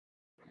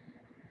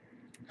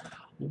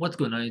What's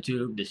going on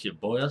YouTube? This is your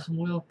boy Awesome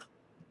Will,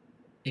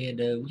 and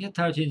we got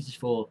title changes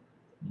for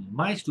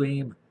my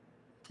stream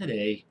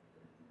today,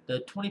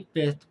 the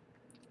 25th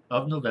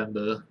of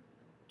November,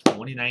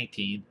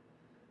 2019.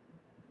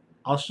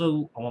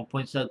 Also, I want to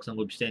point out because I'm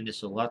going to be saying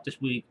this a lot this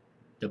week.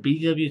 The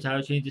BW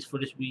title changes for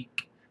this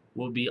week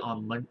will be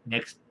on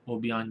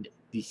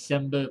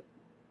December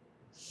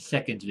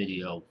 2nd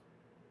video,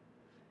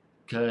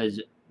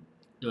 because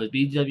those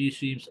BW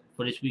streams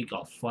for this week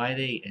are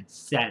Friday and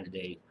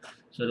Saturday,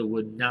 so there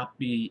would not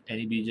be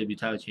any BW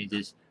title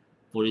changes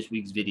for this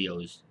week's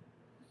videos.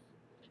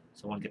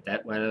 So I want to get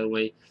that right out of the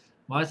way.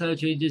 My title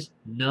changes,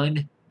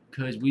 none,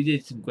 because we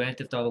did some Grand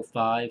Theft Auto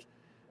 5,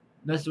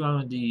 messed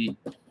around with the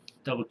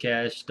double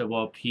cash,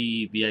 double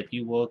RP,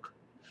 VIP work,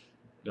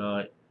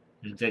 got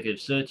an executive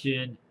search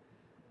in,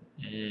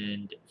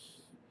 and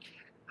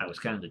I was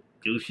kind of a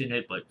douche in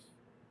it, but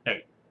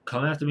hey,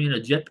 come after me in a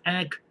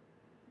jetpack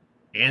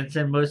and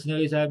send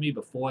mercenaries at me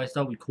before I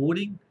start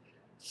recording,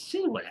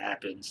 see what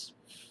happens.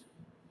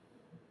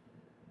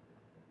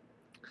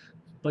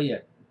 But yeah,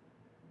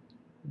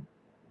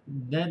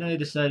 then I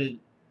decided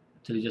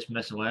to just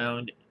mess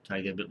around, try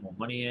to get a bit more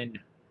money in,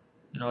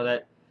 and all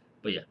that.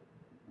 But yeah,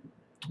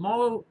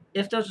 tomorrow,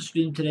 if there's a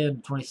stream today on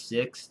the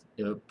 26th,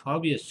 it'll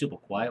probably be a super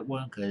quiet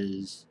one,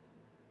 because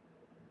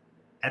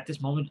at this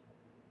moment,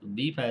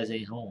 Paz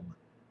ain't home.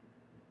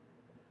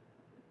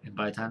 And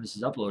by the time this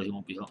is uploaded, he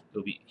won't be home.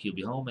 He'll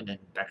be home and then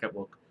back at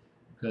work.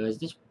 Because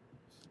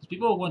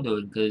people are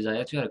wondering, because I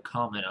actually had a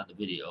comment on the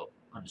video,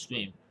 on the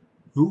stream,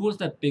 who was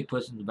that big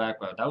person in the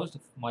background? That was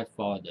my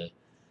father.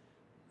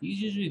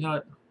 He's usually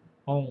not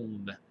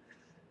home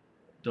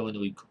during the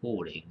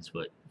recordings,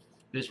 but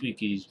this week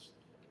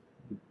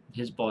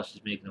his boss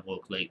is making him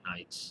work late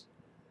nights.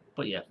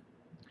 But yeah,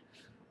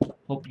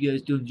 hope you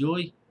guys do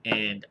enjoy.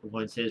 And I'm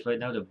going to say this right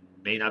now, there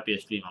may not be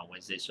a stream on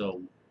Wednesday.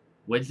 So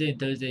Wednesday and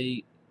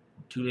Thursday,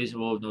 2 days in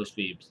a row, no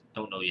streams.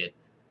 Don't know yet.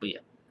 But yeah,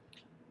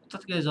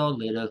 talk to you guys all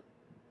later.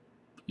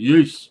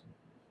 Peace.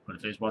 I'm going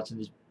to finish watching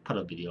this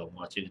puddle video I'm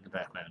watching in the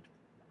background.